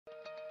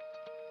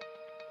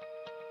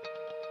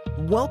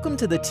Welcome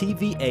to the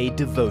TVA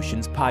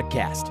Devotions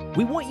Podcast.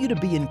 We want you to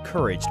be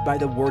encouraged by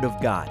the Word of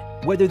God,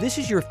 whether this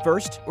is your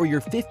first or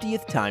your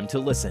 50th time to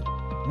listen.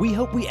 We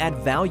hope we add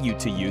value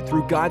to you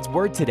through God's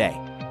Word today.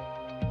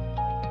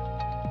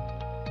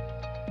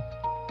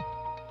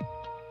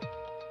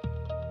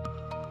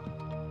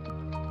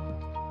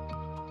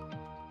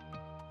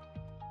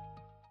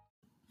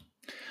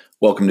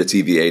 Welcome to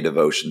TVA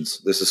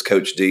Devotions. This is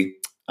Coach D.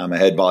 I'm a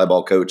head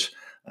volleyball coach,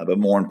 but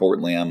more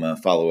importantly, I'm a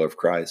follower of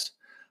Christ.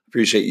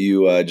 Appreciate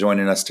you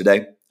joining us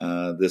today.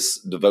 This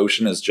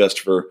devotion is just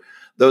for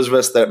those of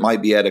us that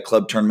might be at a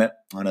club tournament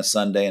on a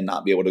Sunday and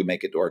not be able to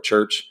make it to our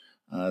church.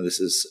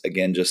 This is,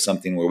 again, just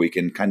something where we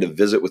can kind of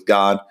visit with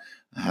God,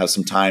 have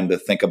some time to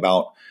think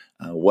about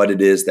what it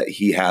is that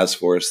He has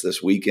for us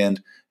this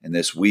weekend and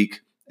this week.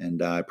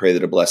 And I pray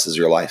that it blesses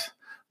your life.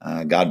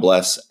 God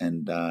bless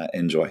and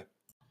enjoy.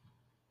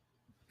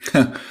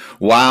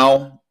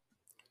 Wow,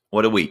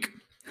 what a week.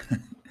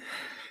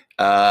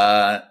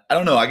 I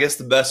don't know. I guess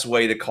the best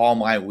way to call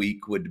my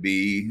week would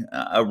be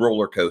a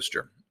roller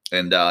coaster.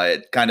 And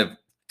it kind of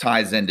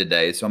ties in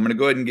today. So I'm going to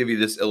go ahead and give you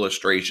this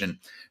illustration.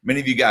 Many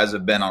of you guys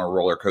have been on a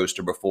roller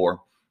coaster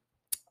before.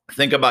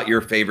 Think about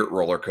your favorite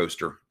roller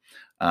coaster.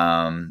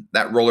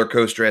 That roller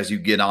coaster, as you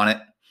get on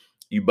it,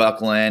 you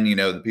buckle in,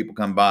 the people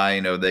come by,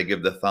 they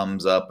give the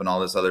thumbs up and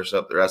all this other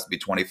stuff. There has to be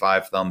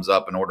 25 thumbs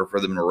up in order for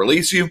them to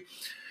release you.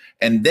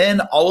 And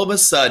then all of a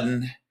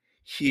sudden,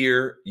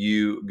 here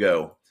you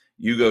go.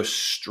 You go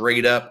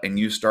straight up and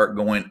you start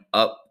going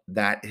up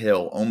that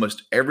hill.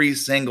 Almost every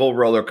single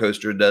roller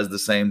coaster does the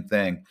same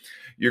thing.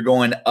 You're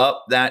going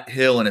up that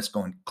hill and it's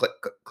going click,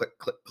 click, click,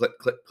 click, click,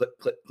 click, click,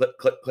 click,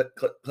 click, click, click,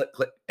 click, click,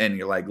 click. And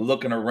you're like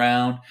looking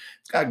around.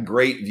 It's got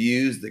great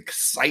views. The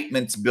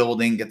excitement's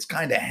building. It's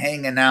kind of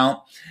hanging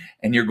out.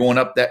 And you're going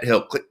up that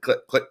hill. Click,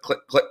 click, click,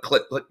 click, click,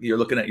 click, click. You're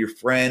looking at your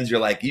friends. You're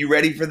like, you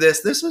ready for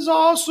this? This is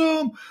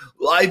awesome.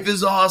 Life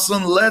is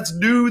awesome. Let's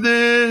do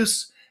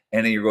this.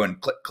 And then you're going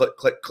click, click,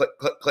 click, click,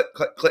 click, click,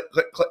 click, click,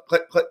 click, click,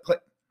 click, click, click.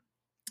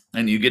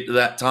 And you get to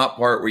that top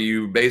part where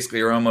you basically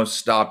are almost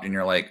stopped and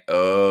you're like,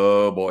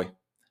 oh boy,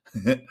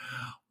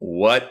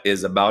 what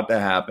is about to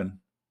happen?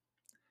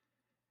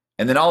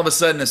 And then all of a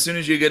sudden, as soon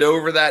as you get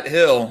over that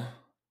hill,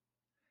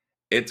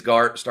 it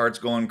starts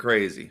going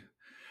crazy.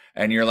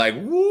 And you're like,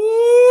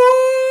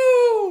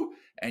 woo!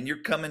 And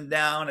you're coming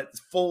down at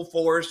full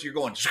force. You're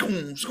going,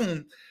 shoom,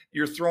 shoom.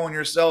 You're throwing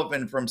yourself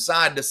in from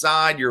side to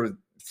side. You're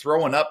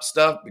throwing up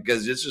stuff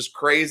because it's just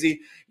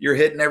crazy. You're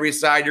hitting every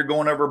side. You're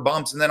going over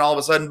bumps. And then all of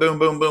a sudden, boom,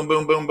 boom, boom,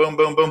 boom, boom, boom,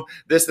 boom, boom,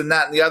 this and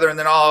that and the other. And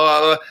then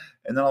all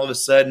of a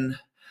sudden,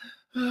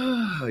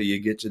 you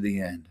get to the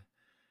end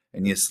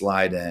and you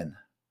slide in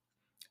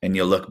and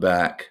you look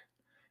back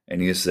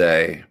and you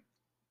say,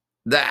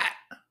 that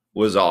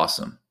was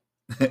awesome.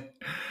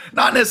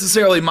 Not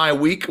necessarily my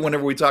week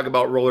whenever we talk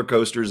about roller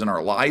coasters in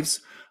our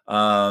lives.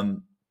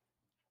 But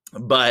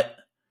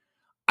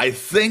I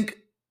think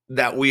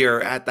that we are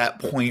at that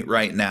point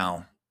right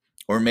now,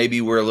 or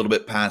maybe we're a little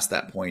bit past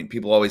that point.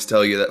 People always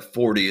tell you that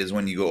 40 is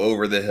when you go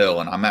over the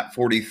hill, and I'm at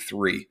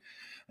 43,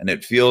 and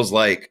it feels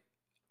like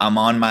I'm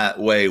on my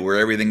way where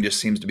everything just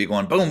seems to be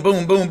going boom,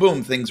 boom, boom,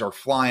 boom. Things are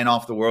flying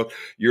off the world.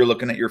 You're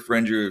looking at your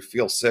friends, you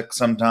feel sick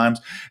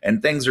sometimes,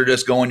 and things are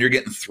just going, you're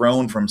getting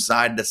thrown from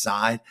side to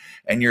side,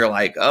 and you're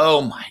like,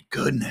 oh my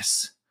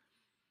goodness.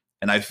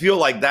 And I feel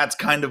like that's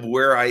kind of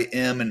where I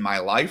am in my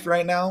life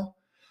right now.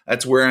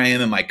 That's where I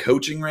am in my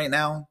coaching right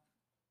now.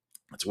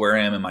 That's where I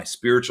am in my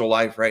spiritual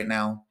life right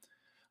now.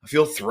 I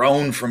feel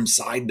thrown from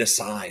side to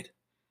side.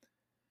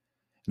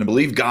 And I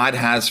believe God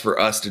has for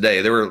us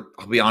today.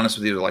 I'll be honest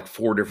with you, there were like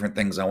 4 different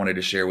things I wanted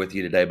to share with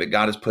you today, but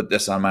God has put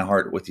this on my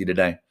heart with you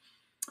today.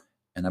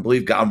 And I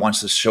believe God wants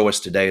to show us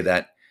today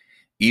that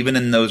even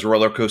in those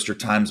roller coaster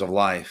times of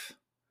life,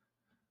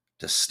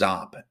 to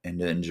stop and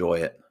to enjoy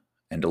it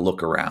and to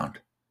look around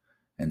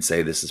and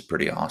say, this is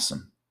pretty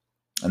awesome.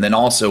 And then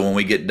also when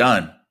we get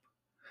done,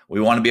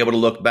 we want to be able to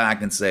look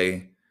back and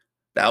say,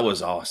 that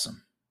was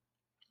awesome.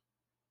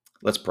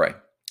 Let's pray.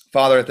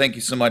 Father, I thank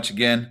you so much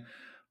again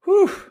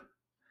for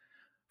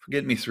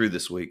getting me through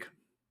this week.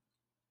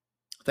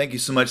 Thank you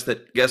so much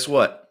that, guess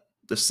what?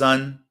 The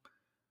sun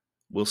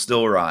will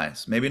still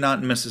rise. Maybe not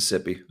in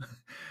Mississippi.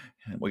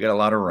 We got a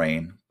lot of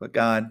rain. But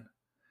God,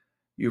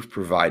 you've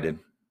provided.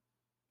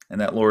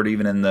 And that, Lord,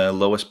 even in the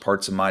lowest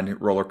parts of my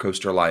roller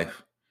coaster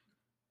life,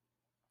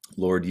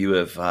 Lord, you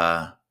have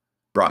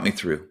brought me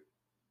through.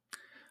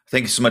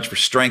 Thank you so much for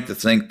strength.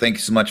 Thank you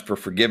so much for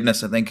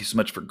forgiveness. And thank you so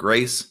much for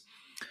grace.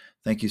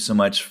 Thank you so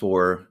much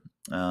for,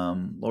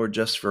 Lord,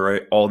 just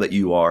for all that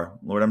you are.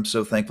 Lord, I'm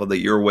so thankful that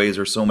your ways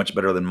are so much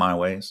better than my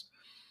ways.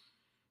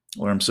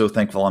 Lord, I'm so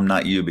thankful I'm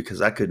not you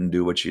because I couldn't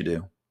do what you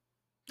do.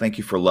 Thank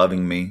you for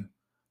loving me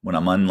when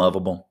I'm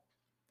unlovable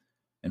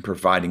and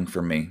providing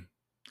for me.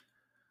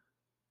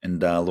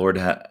 And Lord,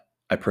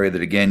 I pray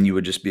that again, you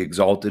would just be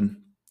exalted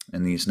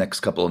in these next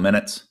couple of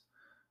minutes.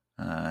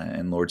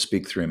 And Lord,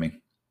 speak through me.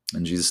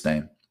 In Jesus'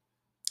 name.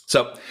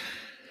 So,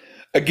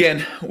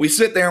 again, we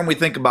sit there and we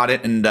think about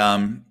it, and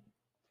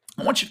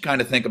I want you to kind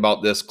of think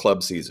about this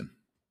club season,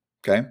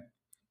 okay?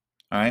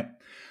 All right.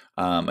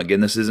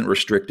 Again, this isn't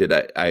restricted.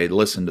 I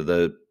listened to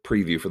the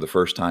preview for the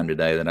first time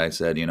today that I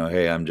said,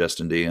 hey, I'm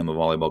Justin D. I'm a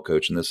volleyball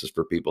coach, and this is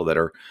for people that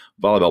are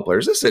volleyball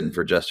players. This isn't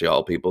for just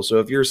y'all people. So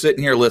if you're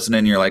sitting here listening,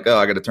 and you're like, oh,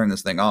 I got to turn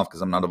this thing off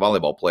because I'm not a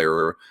volleyball player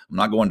or I'm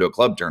not going to a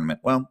club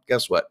tournament. Well,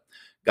 guess what?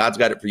 God's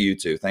got it for you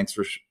too. Thanks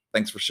for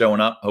showing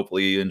up.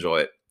 Hopefully you enjoy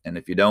it. And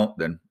if you don't,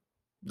 then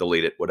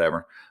delete it,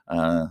 whatever.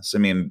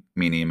 Send me an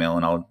email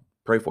and I'll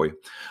pray for you.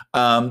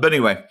 But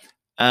anyway,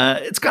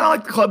 it's kind of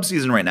like the club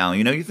season right now.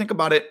 You think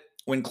about it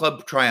when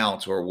club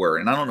tryouts were,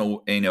 and I don't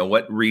know,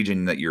 what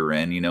region that you're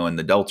in, in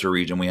the Delta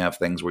region, we have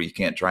things where you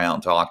can't try out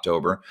until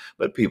October,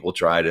 but people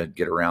try to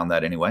get around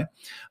that anyway.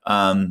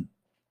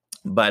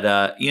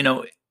 But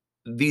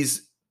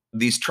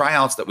these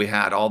tryouts that we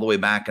had all the way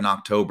back in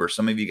October,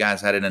 some of you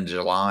guys had it in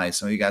July,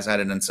 some of you guys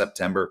had it in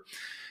September.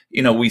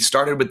 We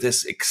started with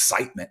this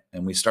excitement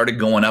and we started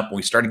going up and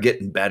we started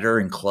getting better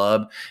in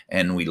club,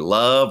 and we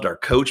loved our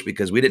coach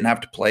because we didn't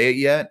have to play it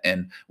yet.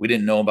 And we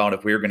didn't know about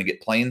if we were going to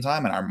get playing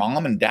time, and our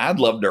mom and dad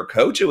loved our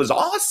coach. It was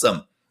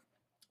awesome.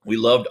 We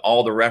loved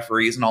all the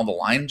referees and all the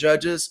line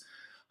judges.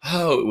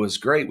 Oh, it was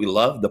great. We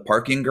loved the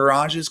parking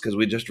garages because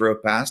we just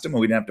drove past them and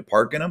we didn't have to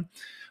park in them.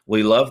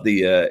 We loved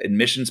the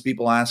admissions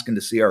people asking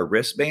to see our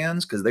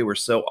wristbands because they were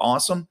so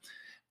awesome.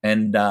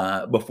 And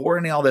before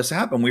any of all this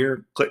happened, we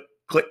were click,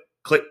 click,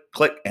 click,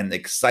 click. And the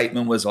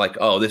excitement was like,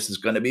 oh, this is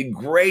going to be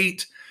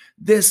great.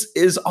 This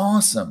is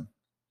awesome.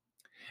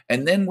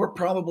 And then we're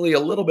probably a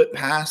little bit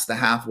past the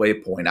halfway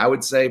point. I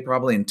would say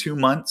probably in 2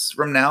 months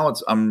from now,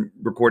 I'm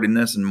recording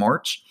this in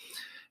March.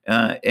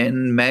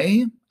 In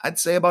May, I'd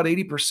say about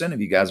 80% of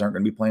you guys aren't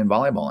going to be playing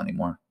volleyball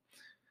anymore.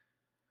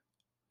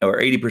 Or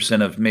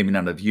 80% of, maybe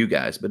not of you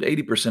guys, but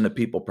 80% of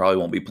people probably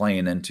won't be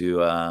playing into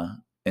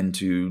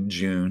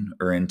June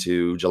or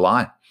into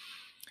July.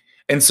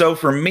 And so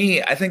for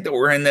me, I think that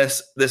we're in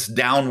this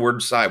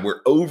downward side.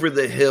 We're over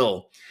the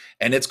hill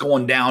and it's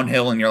going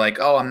downhill, and you're like,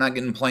 oh, I'm not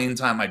getting playing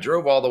time. I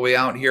drove all the way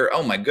out here.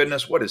 Oh my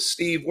goodness, what is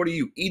Steve? What are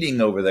you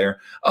eating over there?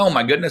 Oh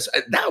my goodness,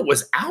 that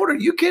was out. Are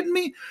you kidding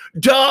me?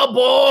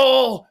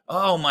 Double.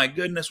 Oh my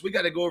goodness, we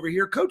got to go over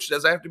here. Coach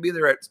says I have to be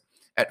there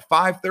at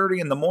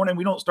 5:30 in the morning.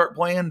 We don't start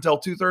playing until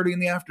 2:30 in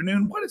the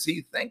afternoon. What is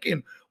he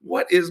thinking?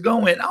 What is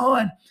going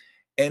on?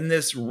 And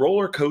this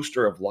roller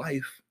coaster of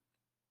life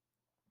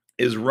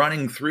is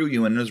running through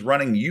you and is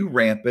running you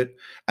rampant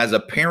as a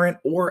parent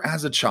or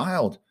as a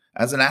child,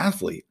 as an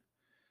athlete.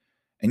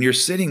 And you're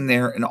sitting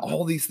there and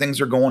all these things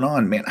are going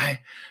on. Man, I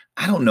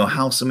don't know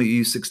how some of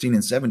you 16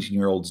 and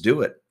 17-year-olds do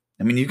it.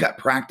 I mean, you got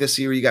practice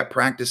here, you got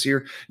practice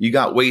here, you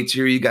got weights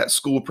here, you got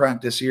school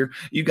practice here,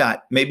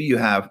 maybe you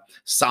have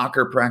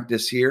soccer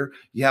practice here,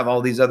 you have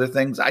all these other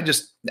things.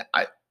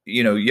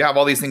 You have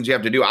all these things you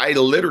have to do. I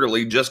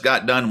literally just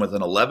got done with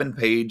an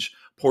 11-page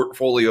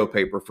portfolio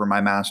paper for my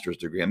master's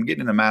degree. I'm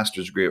getting a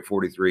master's degree at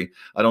 43.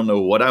 I don't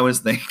know what I was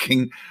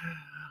thinking,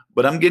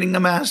 but I'm getting a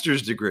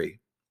master's degree.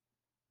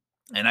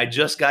 And I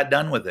just got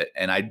done with it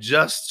and I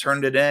just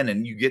turned it in,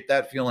 and you get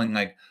that feeling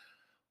like,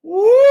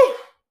 woo,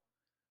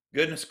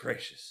 goodness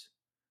gracious.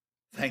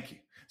 Thank you.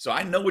 So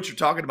I know what you're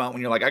talking about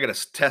when you're like, I got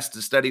a test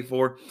to study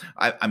for.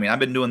 I mean, I've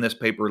been doing this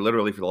paper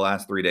literally for the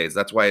last 3 days.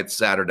 That's why it's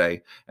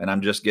Saturday and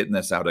I'm just getting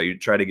this out. I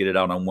try to get it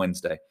out on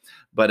Wednesday.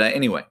 But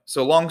anyway,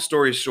 so long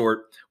story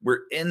short,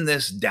 we're in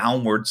this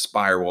downward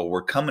spiral.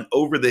 We're coming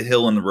over the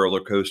hill in the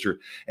roller coaster,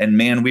 and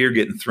man, we are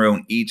getting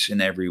thrown each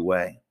and every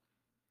way.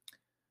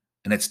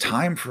 And it's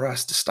time for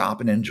us to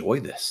stop and enjoy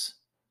this.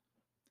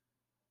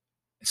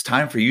 It's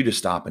time for you to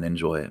stop and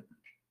enjoy it.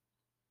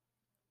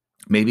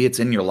 Maybe it's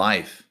in your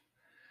life,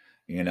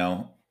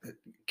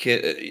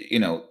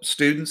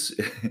 students,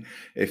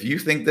 if you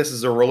think this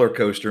is a roller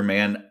coaster,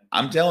 man,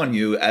 I'm telling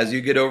you, as you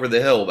get over the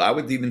hill, I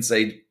would even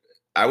say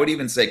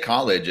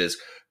college is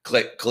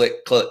click,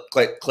 click, click,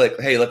 click,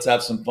 click. Hey, let's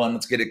have some fun.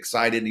 Let's get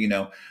excited.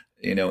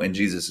 In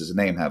Jesus'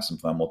 name, have some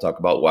fun. We'll talk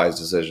about wise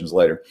decisions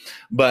later.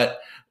 But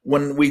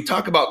when we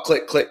talk about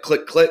click, click,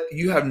 click, click,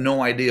 you have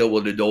no idea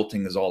what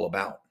adulting is all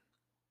about.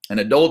 And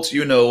adults,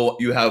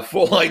 you have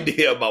full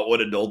idea about what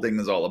adulting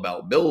is all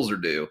about. Bills are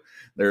due.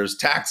 There's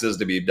taxes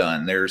to be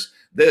done. There's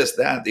this,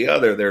 that, the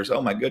other. There's,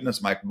 oh my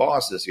goodness, my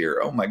boss is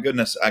here. Oh my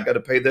goodness, I got to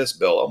pay this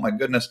bill. Oh my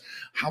goodness,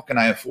 how can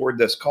I afford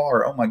this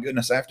car? Oh my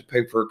goodness, I have to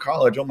pay for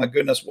college. Oh my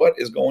goodness, what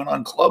is going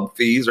on? Club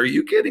fees. Are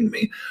you kidding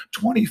me?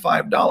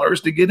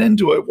 $25 to get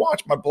into it.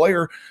 Watch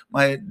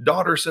my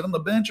daughter sit on the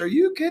bench. Are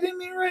you kidding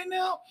me right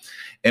now?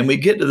 And we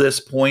get to this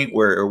point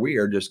where we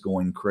are just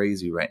going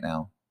crazy right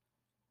now.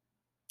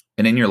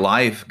 And in your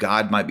life,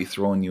 God might be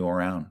throwing you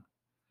around.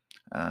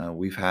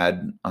 We've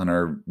had on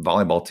our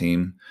volleyball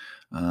team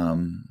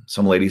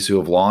some ladies who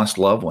have lost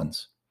loved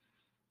ones,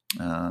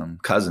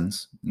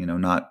 cousins,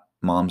 not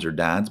moms or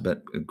dads,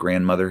 but a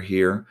grandmother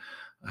here,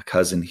 a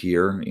cousin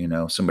here,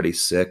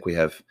 somebody's sick. We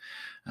have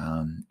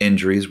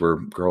injuries where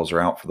girls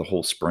are out for the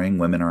whole spring,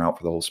 women are out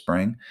for the whole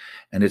spring.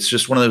 And it's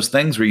just one of those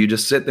things where you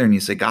just sit there and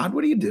you say, God,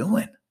 what are you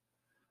doing?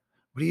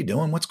 What are you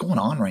doing? What's going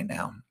on right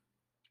now?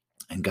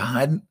 And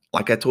God,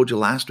 like I told you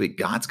last week,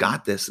 God's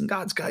got this and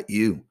God's got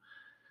you.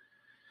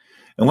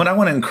 And what I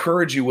want to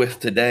encourage you with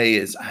today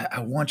is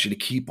I want you to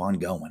keep on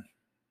going.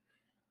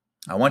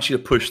 I want you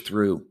to push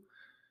through.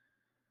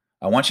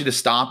 I want you to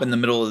stop in the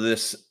middle of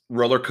this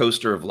roller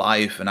coaster of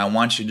life, and I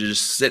want you to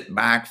just sit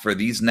back for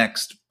these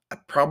next,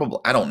 probably,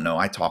 I don't know,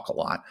 I talk a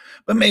lot,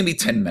 but maybe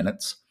 10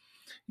 minutes.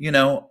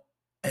 I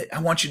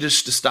want you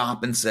just to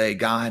stop and say,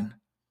 God,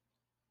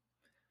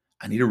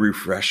 I need a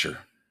refresher.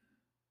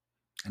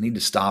 I need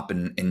to stop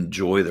and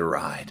enjoy the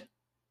ride.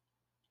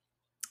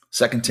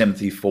 2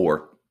 Timothy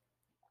 4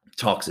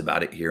 talks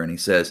about it here, and he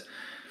says,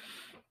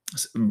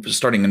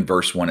 starting in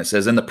verse 1, it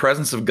says, in the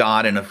presence of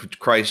God and of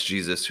Christ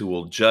Jesus, who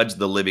will judge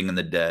the living and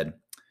the dead,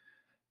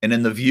 and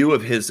in the view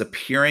of his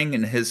appearing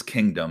in his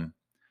kingdom,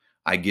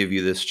 I give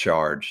you this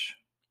charge.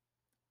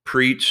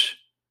 Preach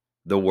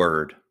the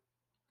word.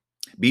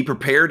 Be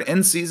prepared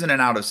in season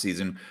and out of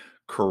season.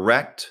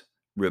 Correct,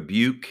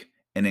 rebuke,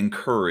 and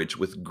encourage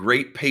with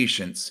great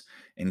patience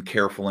and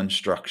careful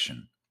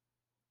instruction.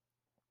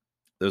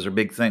 Those are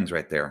big things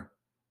right there.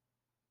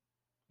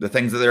 The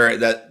things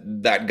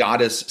that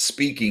God is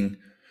speaking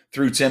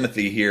through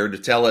Timothy here to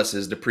tell us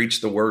is to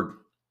preach the word,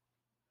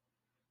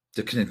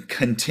 to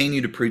continue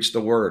to preach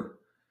the word.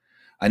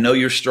 I know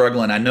you're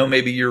struggling. I know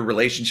maybe your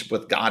relationship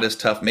with God is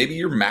tough. Maybe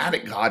you're mad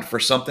at God for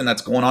something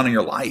that's going on in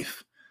your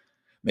life.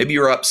 Maybe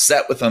you're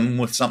upset with him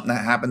with something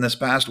that happened this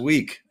past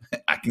week.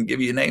 I can give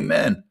you an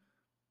amen.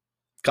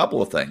 A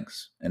couple of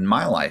things in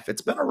my life.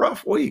 It's been a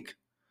rough week.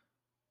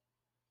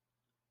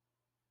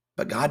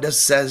 But God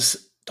just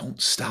says,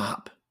 don't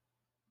stop.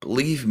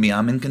 Believe me,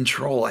 I'm in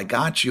control. I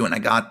got you and I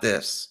got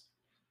this.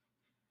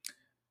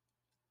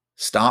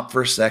 Stop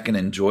for a second,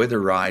 enjoy the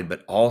ride,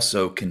 but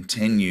also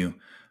continue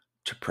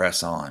to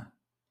press on.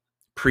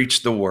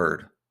 Preach the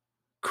word.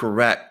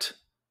 Correct,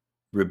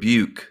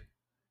 rebuke,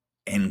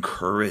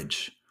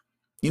 encourage.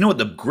 You know what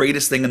the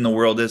greatest thing in the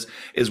world is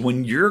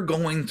when you're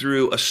going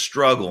through a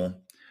struggle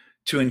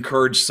to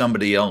encourage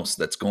somebody else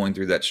that's going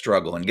through that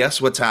struggle. And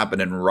guess what's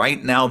happening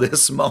right now,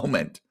 this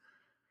moment?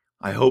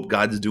 I hope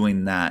God's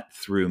doing that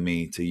through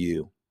me to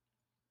you.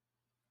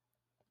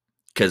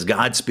 Because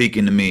God's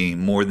speaking to me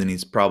more than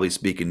he's probably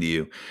speaking to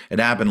you. It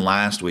happened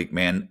last week,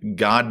 man.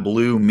 God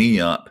blew me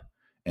up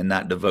in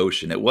that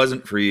devotion. It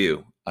wasn't for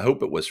you. I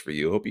hope it was for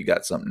you. I hope you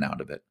got something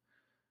out of it.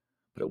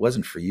 But it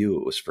wasn't for you.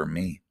 It was for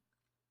me.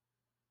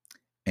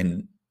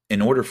 And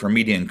in order for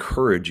me to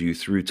encourage you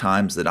through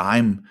times that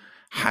I'm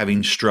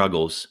having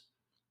struggles,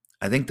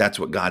 I think that's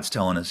what God's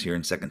telling us here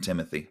in 2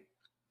 Timothy.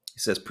 He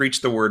says,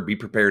 preach the word, be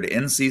prepared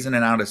in season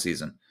and out of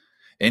season,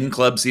 in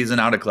club season,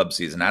 out of club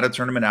season, at a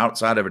tournament,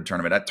 outside of a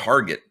tournament, at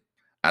Target,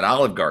 at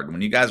Olive Garden,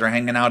 when you guys are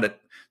hanging out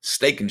at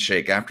Steak and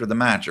Shake after the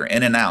match, or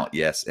In and Out.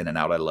 Yes, In and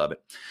Out, I love it.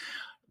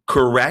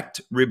 Correct,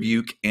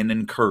 rebuke, and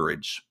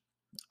encourage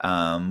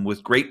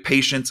with great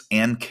patience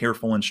and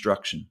careful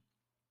instruction.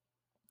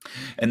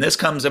 And this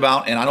comes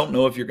about, and I don't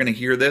know if you're going to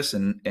hear this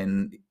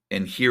and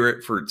hear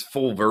it for its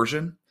full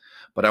version,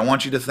 but I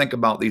want you to think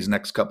about these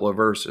next couple of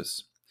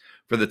verses.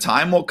 For the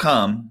time will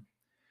come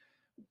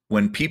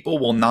when people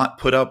will not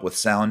put up with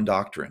sound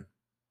doctrine.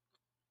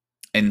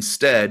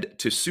 Instead,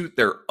 to suit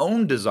their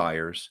own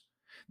desires,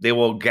 they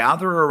will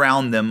gather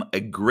around them a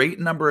great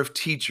number of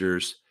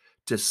teachers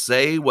to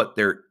say what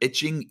their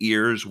itching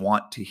ears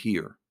want to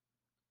hear.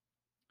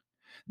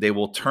 They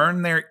will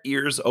turn their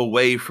ears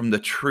away from the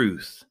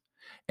truth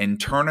and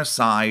turn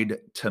aside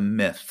to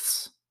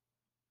myths.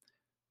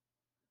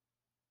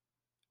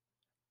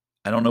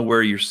 I don't know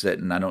where you're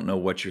sitting. I don't know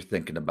what you're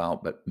thinking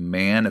about, but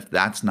man, if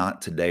that's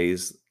not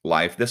today's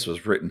life, this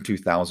was written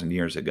 2,000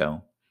 years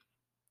ago.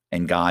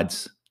 And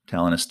God's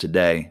telling us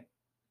today,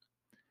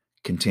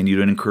 continue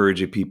to encourage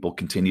your people,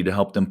 continue to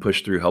help them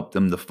push through, help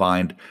them to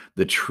find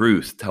the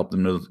truth, help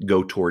them to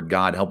go toward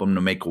God, help them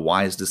to make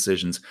wise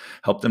decisions,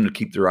 help them to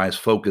keep their eyes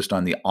focused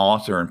on the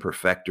author and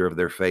perfecter of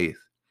their faith.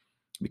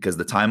 Because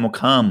the time will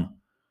come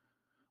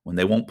when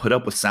they won't put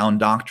up with sound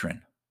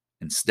doctrine.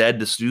 Instead,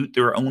 to suit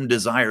their own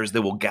desires, they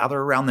will gather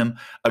around them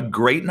a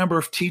great number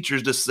of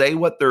teachers to say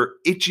what their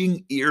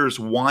itching ears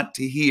want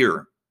to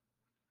hear.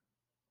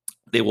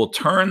 They will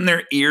turn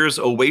their ears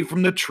away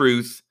from the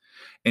truth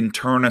and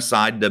turn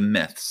aside to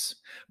myths.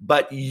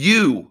 But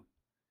you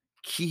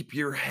keep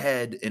your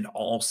head in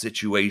all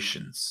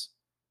situations.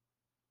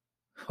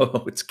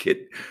 Oh, it's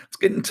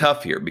getting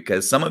tough here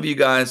because some of you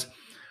guys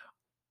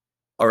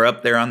are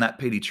up there on that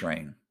pity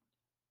train.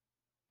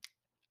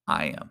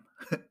 I am.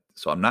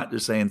 So I'm not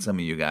just saying some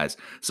of you guys.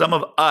 Some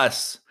of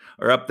us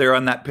are up there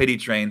on that pity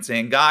train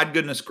saying, God,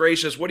 goodness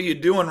gracious, what are you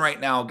doing right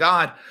now?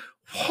 God,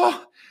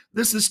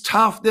 this is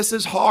tough. This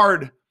is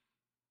hard.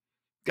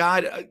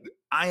 God,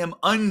 I am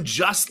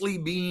unjustly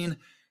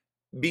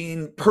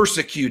being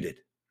persecuted.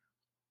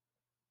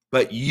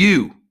 But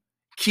you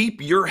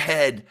keep your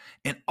head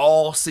in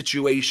all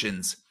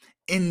situations.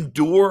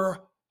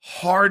 Endure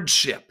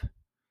hardship.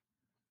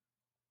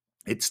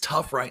 It's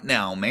tough right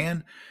now,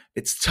 man.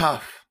 It's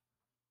tough.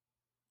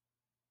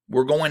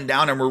 We're going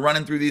down and we're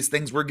running through these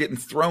things. We're getting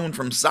thrown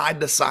from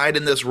side to side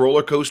in this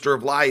roller coaster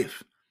of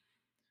life.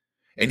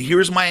 And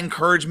here's my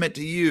encouragement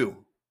to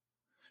you.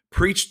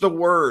 Preach the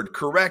word,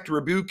 correct,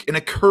 rebuke, and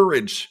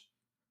encourage.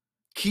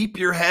 Keep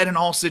your head in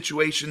all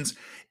situations.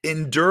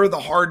 Endure the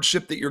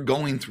hardship that you're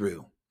going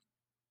through.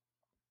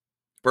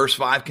 Verse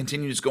 5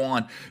 continues to go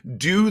on.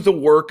 Do the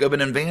work of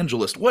an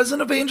evangelist. What does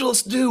an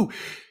evangelist do?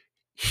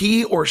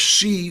 He or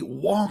she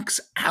walks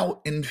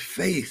out in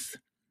faith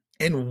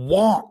and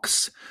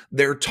walks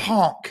their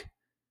talk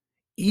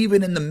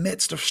even in the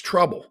midst of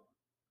trouble,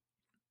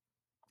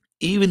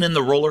 even in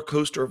the roller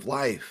coaster of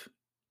life.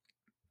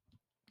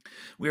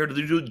 We are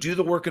to do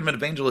the work of an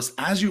evangelist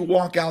as you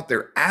walk out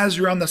there, as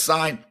you're on the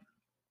side,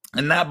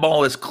 and that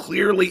ball is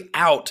clearly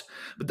out,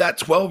 but that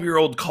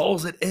 12-year-old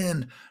calls it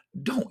in.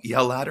 Don't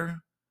yell at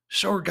her.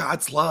 Show her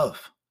God's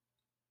love.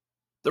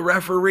 The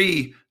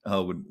referee,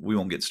 we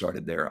won't get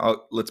started there.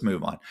 Let's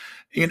move on.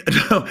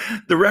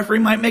 The referee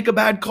might make a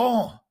bad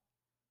call.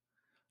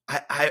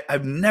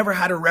 I've never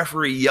had a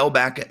referee yell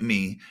back at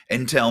me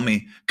and tell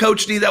me,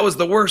 Coach D, that was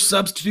the worst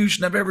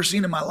substitution I've ever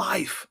seen in my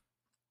life.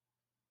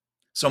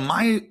 So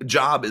my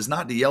job is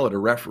not to yell at a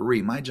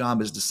referee. My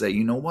job is to say,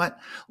 you know what?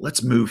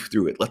 Let's move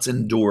through it. Let's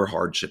endure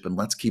hardship and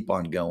let's keep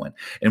on going.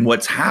 And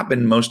what's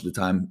happened most of the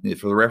time,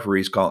 for the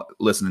referees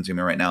listening to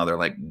me right now, they're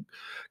like,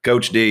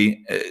 Coach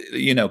D,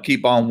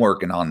 keep on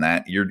working on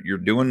that. You're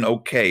doing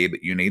okay,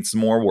 but you need some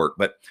more work.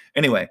 But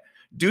anyway,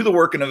 do the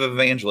work of an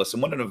evangelist.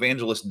 And what an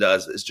evangelist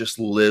does is just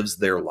lives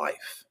their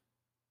life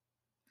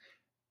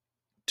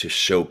to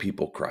show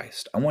people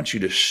Christ. I want you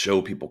to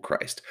show people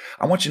Christ.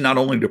 I want you not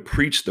only to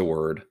preach the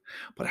word,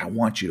 but I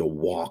want you to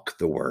walk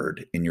the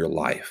word in your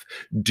life.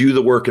 Do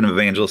the work of an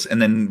evangelist.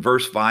 And then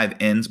verse 5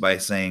 ends by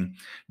saying,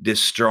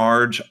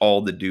 discharge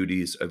all the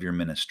duties of your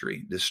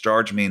ministry.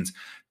 Discharge means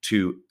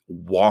to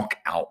walk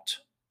out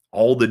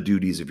all the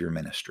duties of your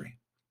ministry.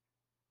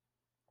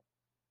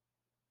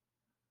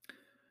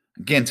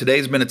 Again,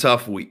 today's been a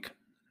tough week.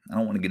 I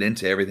don't want to get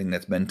into everything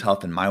that's been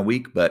tough in my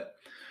week, but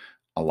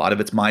a lot of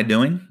it's my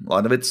doing. A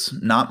lot of it's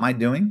not my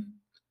doing.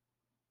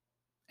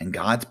 And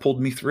God's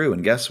pulled me through.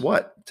 And guess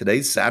what?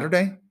 Today's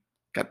Saturday.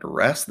 Got to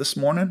rest this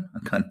morning.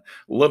 I got a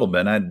little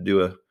bit. I had to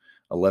do a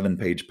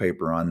 11-page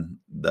paper on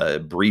the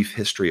brief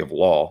history of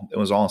law. It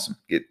was awesome.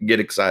 Get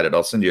excited.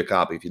 I'll send you a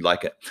copy if you'd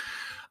like it.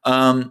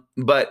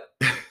 But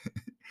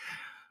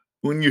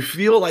when you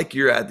feel like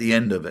you're at the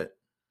end of it,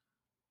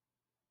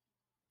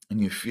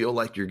 and you feel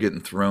like you're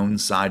getting thrown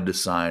side to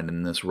side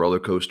in this roller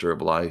coaster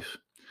of life,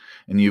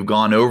 and you've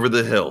gone over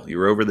the hill.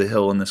 You're over the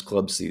hill in this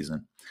club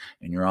season,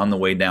 and you're on the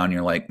way down.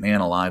 You're like, man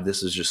alive,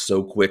 this is just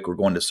so quick. We're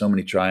going to so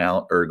many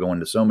going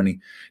to so many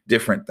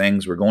different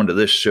things. We're going to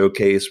this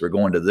showcase. We're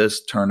going to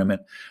this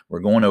tournament. We're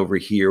going over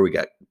here. We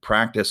got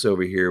practice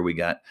over here. We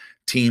got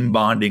team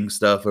bonding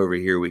stuff over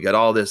here. We got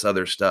all this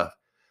other stuff.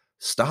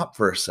 Stop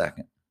for a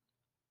second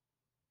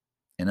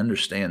and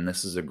understand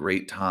this is a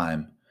great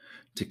time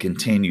to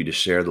continue to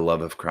share the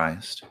love of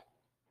Christ.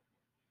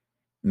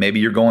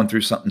 Maybe you're going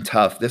through something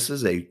tough. This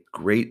is a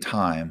great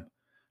time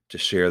to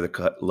share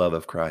the love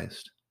of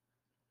Christ.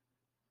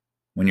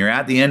 When you're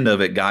at the end of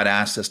it, God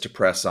asks us to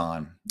press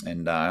on.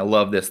 And I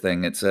love this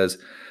thing. It says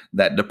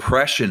that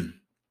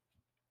depression,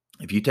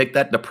 if you take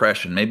that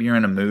depression, maybe you're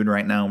in a mood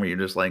right now where you're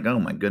just like, oh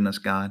my goodness,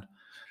 God,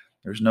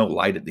 there's no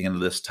light at the end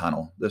of this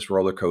tunnel. This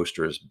roller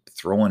coaster is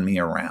throwing me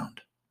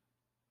around.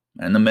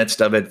 And in the midst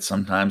of it,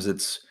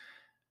 sometimes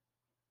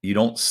you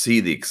don't see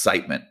the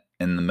excitement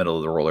in the middle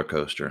of the roller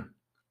coaster.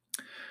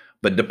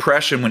 But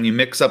depression, when you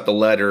mix up the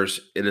letters,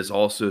 it is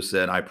also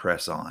said, I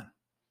press on.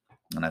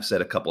 And I've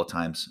said a couple of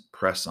times,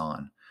 press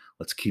on.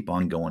 Let's keep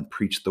on going.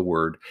 Preach the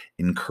word,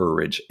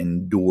 encourage,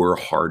 endure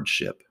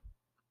hardship.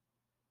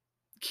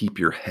 Keep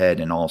your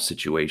head in all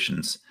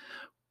situations.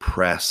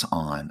 Press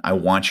on. I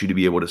want you to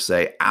be able to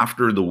say,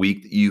 after the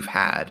week that you've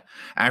had,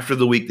 after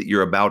the week that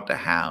you're about to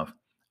have,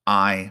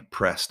 I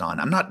pressed on.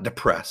 I'm not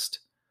depressed.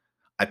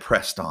 I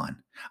pressed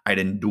on. I'd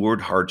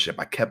endured hardship.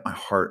 I kept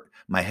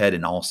my head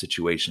in all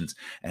situations,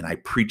 and I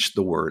preached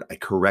the word. I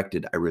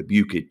corrected. I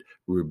rebuke it.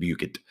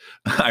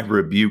 I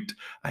rebuked.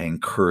 I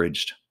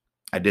encouraged.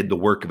 I did the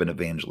work of an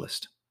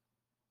evangelist.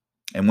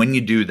 And when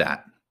you do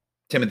that,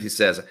 Timothy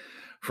says,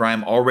 for I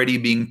am already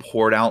being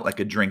poured out like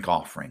a drink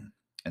offering,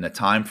 and the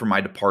time for my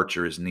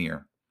departure is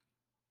near.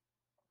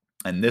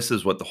 And this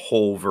is what the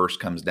whole verse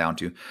comes down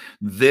to.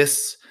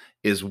 This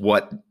is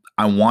what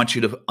I want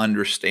you to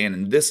understand.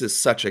 And this is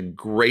such a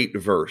great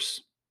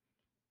verse.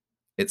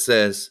 It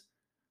says,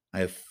 I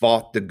have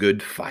fought the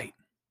good fight.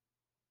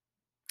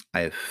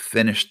 I have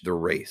finished the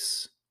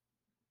race.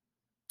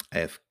 I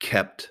have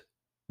kept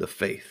the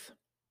faith.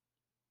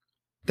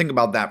 Think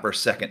about that for a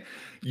second.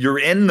 You're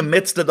in the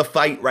midst of the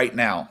fight right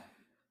now.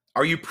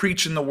 Are you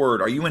preaching the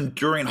word? Are you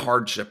enduring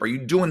hardship? Are you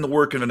doing the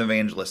work of an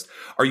evangelist?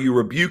 Are you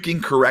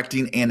rebuking,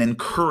 correcting, and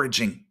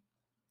encouraging?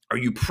 Are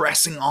you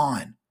pressing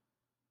on?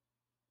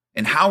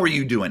 And how are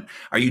you doing?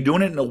 Are you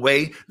doing it in a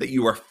way that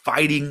you are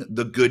fighting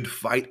the good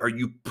fight? Are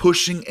you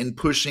pushing and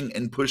pushing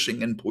and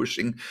pushing and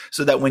pushing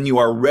so that when you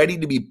are ready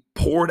to be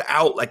poured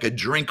out like a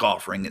drink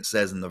offering, it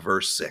says in the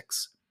verse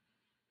 6,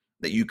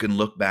 that you can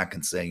look back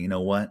and say, you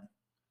know what?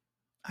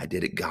 I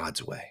did it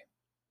God's way.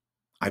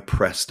 I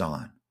pressed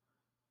on.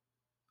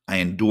 I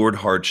endured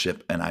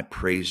hardship and I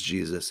praised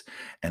Jesus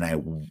and I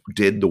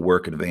did the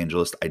work of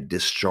evangelist. I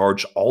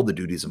discharged all the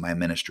duties of my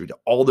ministry to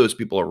all those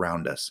people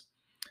around us.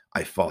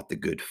 I fought the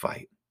good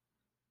fight.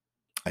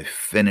 I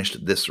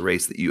finished this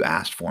race that you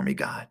asked for me,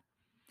 God.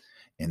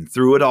 And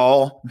through it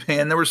all,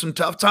 man, there were some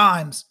tough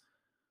times,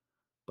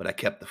 but I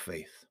kept the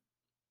faith,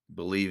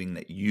 believing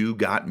that you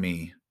got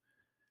me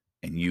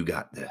and you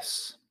got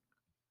this.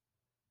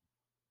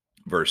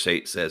 Verse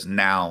 8 says,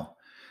 now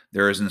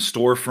there is in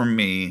store for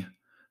me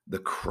the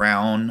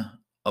crown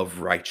of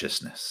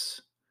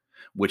righteousness,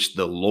 which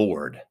the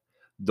Lord,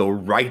 the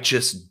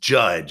righteous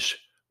judge,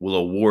 will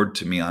award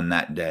to me on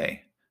that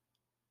day.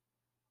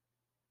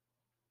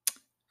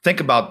 Think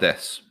about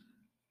this.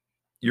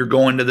 You're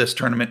going to this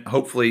tournament.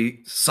 Hopefully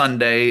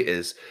Sunday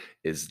is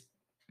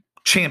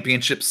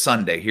championship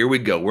Sunday. Here we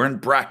go. We're in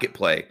bracket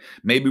play.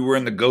 Maybe we're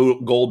in the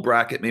gold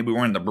bracket. Maybe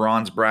we're in the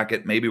bronze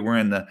bracket. Maybe we're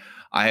in the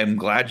I am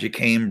glad you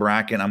came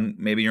bracket.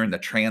 Maybe you're in the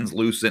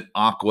translucent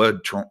aqua,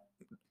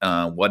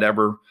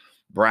 whatever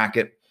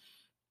bracket.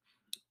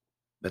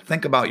 But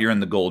think about you're in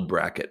the gold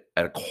bracket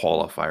at a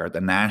qualifier, at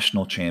the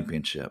national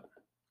championship.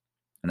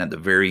 And at the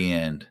very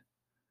end,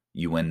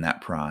 you win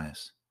that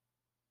prize.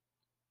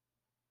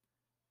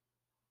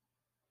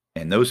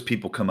 And those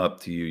people come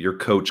up to you, your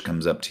coach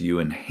comes up to you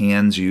and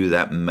hands you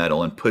that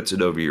medal and puts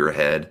it over your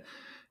head.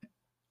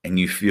 And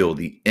you feel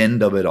the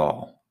end of it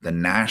all, the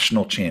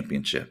national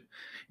championship,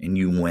 and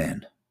you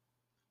win.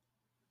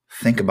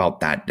 Think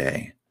about that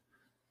day.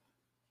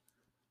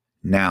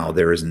 Now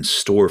there is in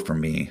store for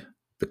me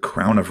the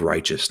crown of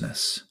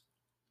righteousness.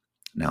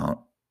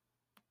 Now,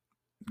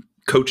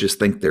 coaches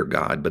think they're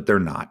God, but they're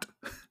not.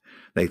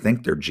 They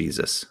think they're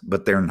Jesus,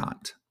 but they're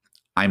not.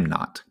 I'm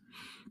not.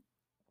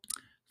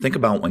 Think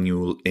about when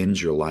you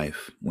end your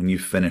life, when you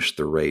finished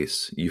the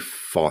race, you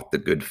fought the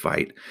good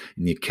fight,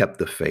 and you kept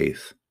the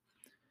faith.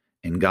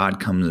 And God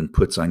comes and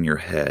puts on your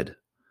head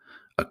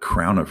a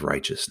crown of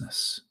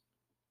righteousness.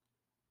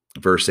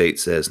 Verse 8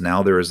 says,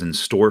 now there is in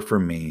store for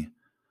me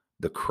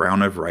the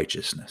crown of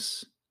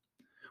righteousness,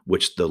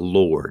 which the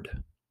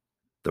Lord,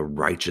 the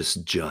righteous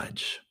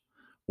judge,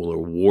 will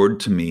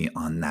award to me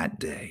on that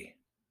day.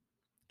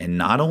 And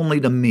not only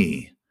to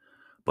me,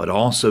 but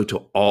also to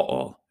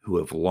all who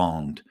have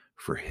longed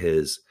for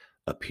his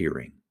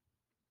appearing.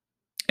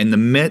 In the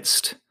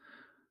midst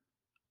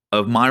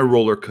of my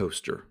roller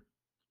coaster,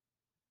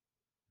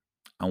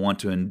 I want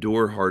to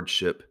endure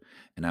hardship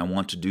and I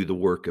want to do the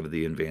work of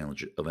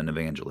an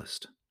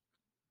evangelist.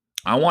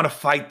 I want to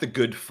fight the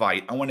good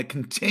fight. I want to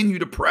continue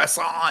to press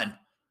on.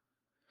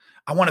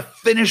 I want to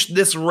finish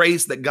this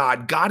race that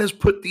God has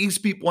put these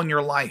people in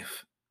your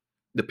life.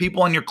 The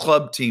people on your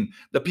club team,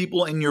 the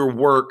people in your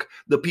work,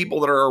 the people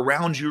that are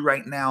around you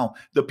right now,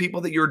 the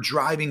people that you're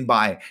driving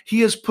by. He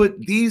has put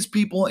these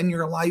people in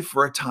your life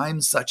for a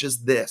time such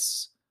as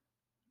this.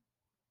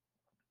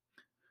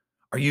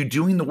 Are you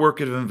doing the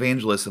work of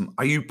evangelism?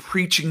 Are you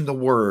preaching the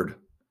word?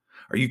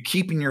 Are you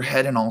keeping your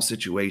head in all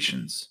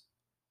situations?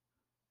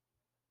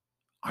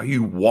 Are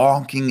you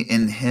walking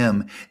in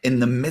him in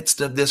the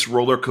midst of this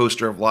roller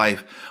coaster of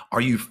life?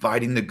 Are you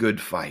fighting the good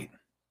fight?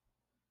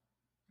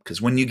 Because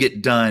when you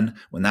get done,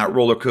 when that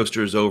roller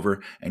coaster is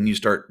over and you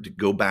start to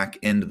go back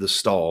into the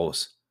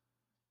stalls,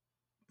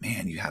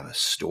 man, you have a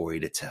story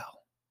to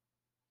tell.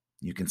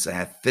 You can say,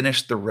 I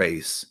finished the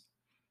race.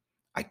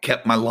 I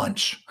kept my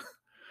lunch.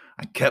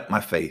 I kept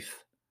my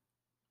faith.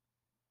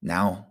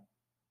 Now,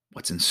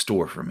 what's in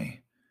store for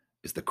me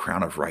is the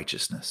crown of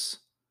righteousness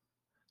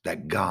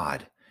that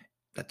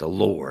the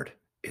Lord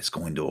is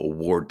going to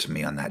award to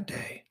me on that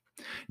day.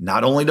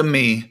 Not only to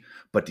me,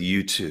 but to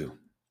you too.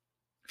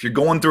 If you're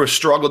going through a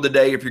struggle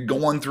today, if you're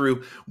going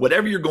through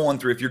whatever you're going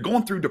through, if you're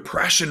going through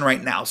depression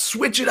right now,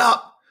 switch it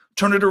up,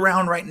 turn it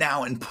around right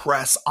now and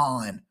press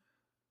on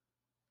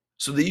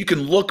so that you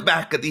can look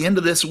back at the end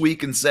of this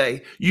week and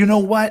say, you know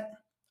what?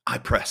 I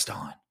pressed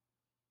on.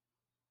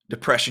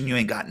 Depression, you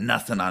ain't got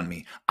nothing on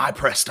me. I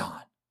pressed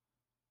on.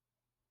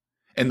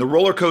 And the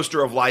roller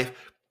coaster of life,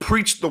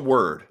 preach the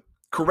word.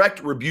 Correct,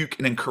 rebuke,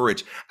 and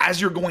encourage.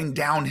 As you're going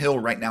downhill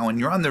right now and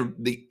you're on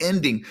the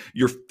ending,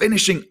 you're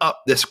finishing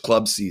up this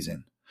club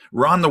season.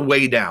 We're on the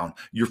way down.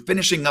 You're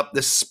finishing up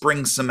this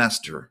spring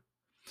semester.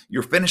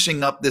 You're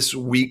finishing up this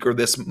week or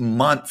this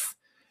month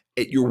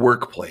at your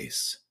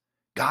workplace.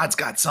 God's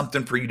got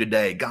something for you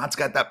today. God's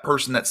got that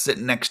person that's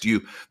sitting next to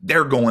you.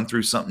 They're going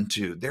through something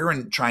too. They're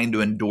trying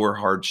to endure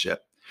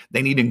hardship.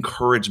 They need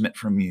encouragement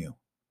from you.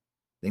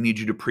 They need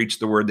you to preach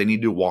the word. They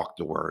need to walk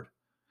the word.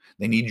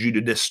 They need you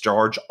to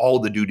discharge all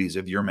the duties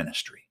of your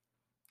ministry.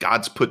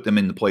 God's put them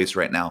into place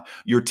right now.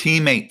 Your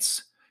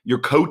teammates, your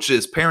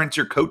coaches, parents,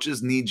 your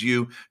coaches need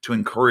you to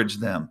encourage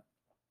them.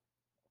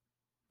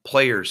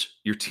 Players,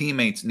 your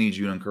teammates need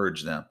you to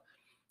encourage them.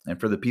 And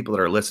for the people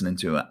that are listening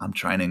to it, I'm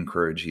trying to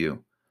encourage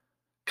you.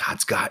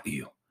 God's got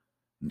you.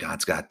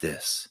 God's got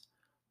this.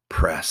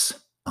 Press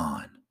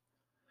on.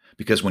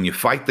 Because when you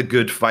fight the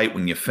good fight,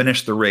 when you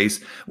finish the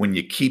race, when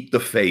you keep the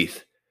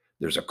faith,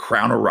 there's a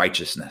crown of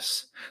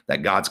righteousness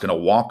that God's going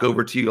to walk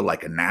over to you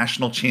like a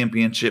national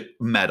championship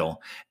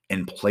medal,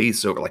 and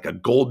place over like a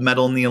gold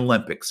medal in the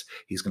Olympics.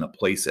 He's going to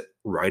place it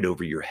right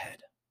over your head.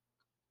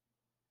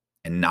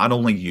 And not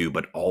only you,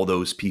 but all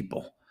those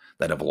people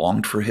that have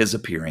longed for his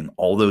appearing,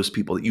 all those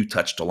people that you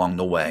touched along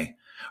the way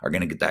are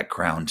going to get that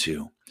crown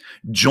too.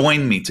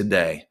 Join me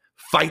today.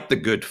 Fight the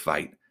good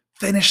fight.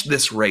 Finish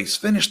this race.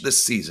 Finish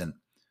this season.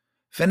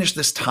 Finish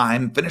this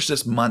time. Finish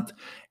this month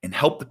and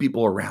help the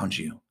people around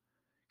you.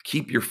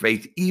 Keep your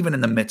faith even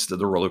in the midst of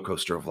the roller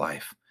coaster of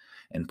life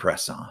and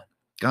press on.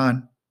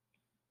 God.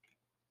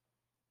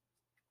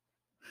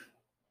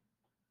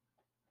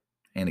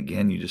 And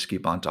again, you just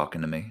keep on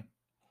talking to me.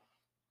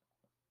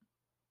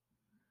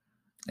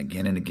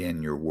 Again and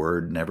again, your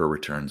word never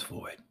returns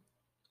void.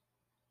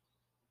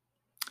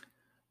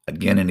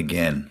 Again and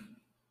again,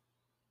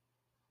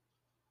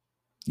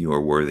 you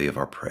are worthy of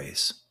our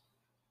praise.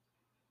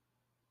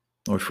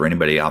 Lord, for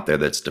anybody out there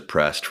that's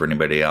depressed, for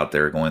anybody out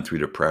there going through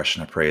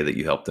depression, I pray that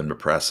you help them to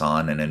press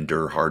on and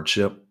endure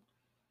hardship.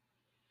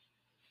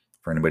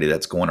 For anybody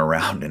that's going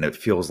around and it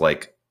feels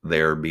like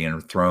they're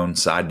being thrown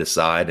side to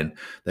side and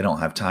they don't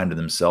have time to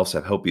themselves,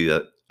 I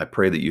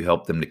pray that you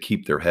help them to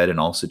keep their head in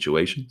all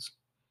situations.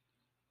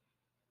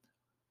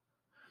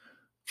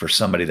 For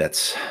somebody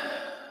that's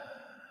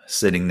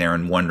sitting there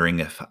and wondering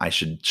if I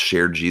should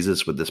share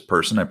Jesus with this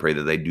person, I pray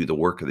that they do the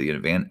work of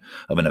an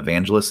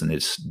evangelist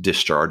and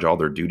discharge all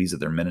their duties of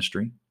their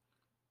ministry.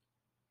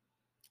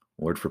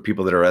 Lord, for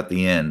people that are at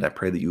the end, I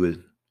pray that you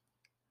would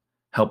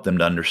help them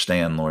to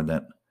understand, Lord,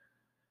 that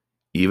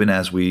even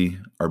as we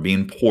are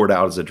being poured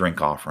out as a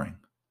drink offering,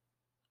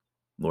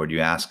 Lord, you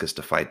ask us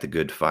to fight the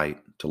good fight,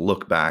 to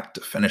look back,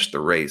 to finish the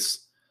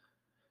race,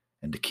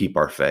 and to keep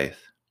our faith.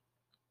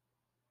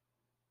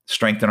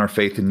 Strengthen our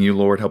faith in you,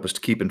 Lord. Help us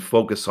to keep in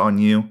focus on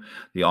you,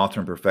 the author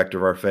and perfecter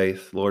of our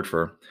faith. Lord,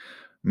 for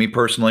me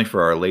personally,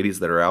 for our ladies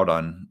that are out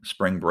on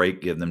spring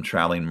break, give them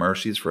traveling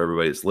mercies. For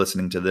everybody that's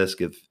listening to this,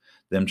 give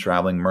them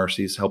traveling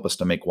mercies. Help us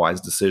to make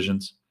wise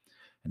decisions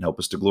and help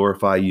us to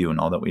glorify you in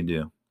all that we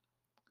do.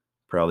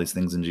 Pray all these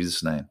things in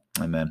Jesus' name.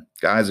 Amen.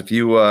 Guys, if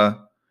you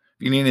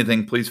need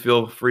anything, please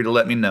feel free to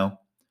let me know.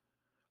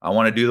 I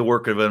want to do the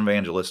work of an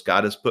evangelist.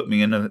 God has put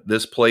me in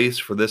this place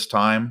for this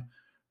time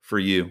for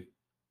you.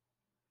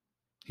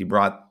 He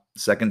brought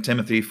 2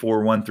 Timothy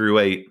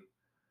 4:1-8,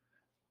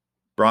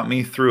 brought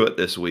me through it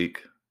this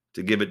week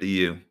to give it to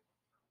you.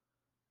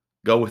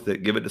 Go with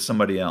it. Give it to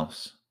somebody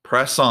else.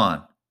 Press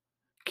on.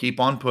 Keep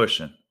on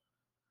pushing.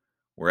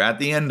 We're at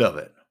the end of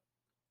it.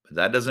 But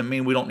that doesn't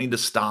mean we don't need to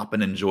stop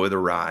and enjoy the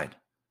ride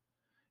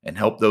and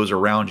help those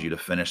around you to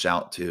finish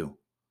out too.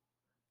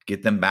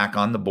 Get them back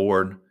on the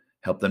board.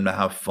 Help them to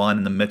have fun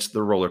in the midst of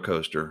the roller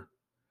coaster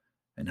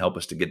and help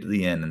us to get to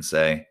the end and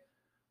say,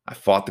 I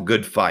fought the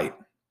good fight.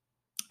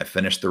 I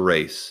finished the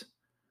race.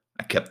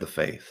 I kept the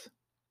faith.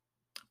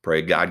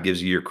 Pray God gives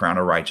you your crown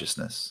of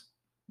righteousness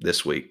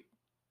this week.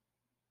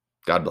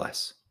 God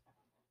bless.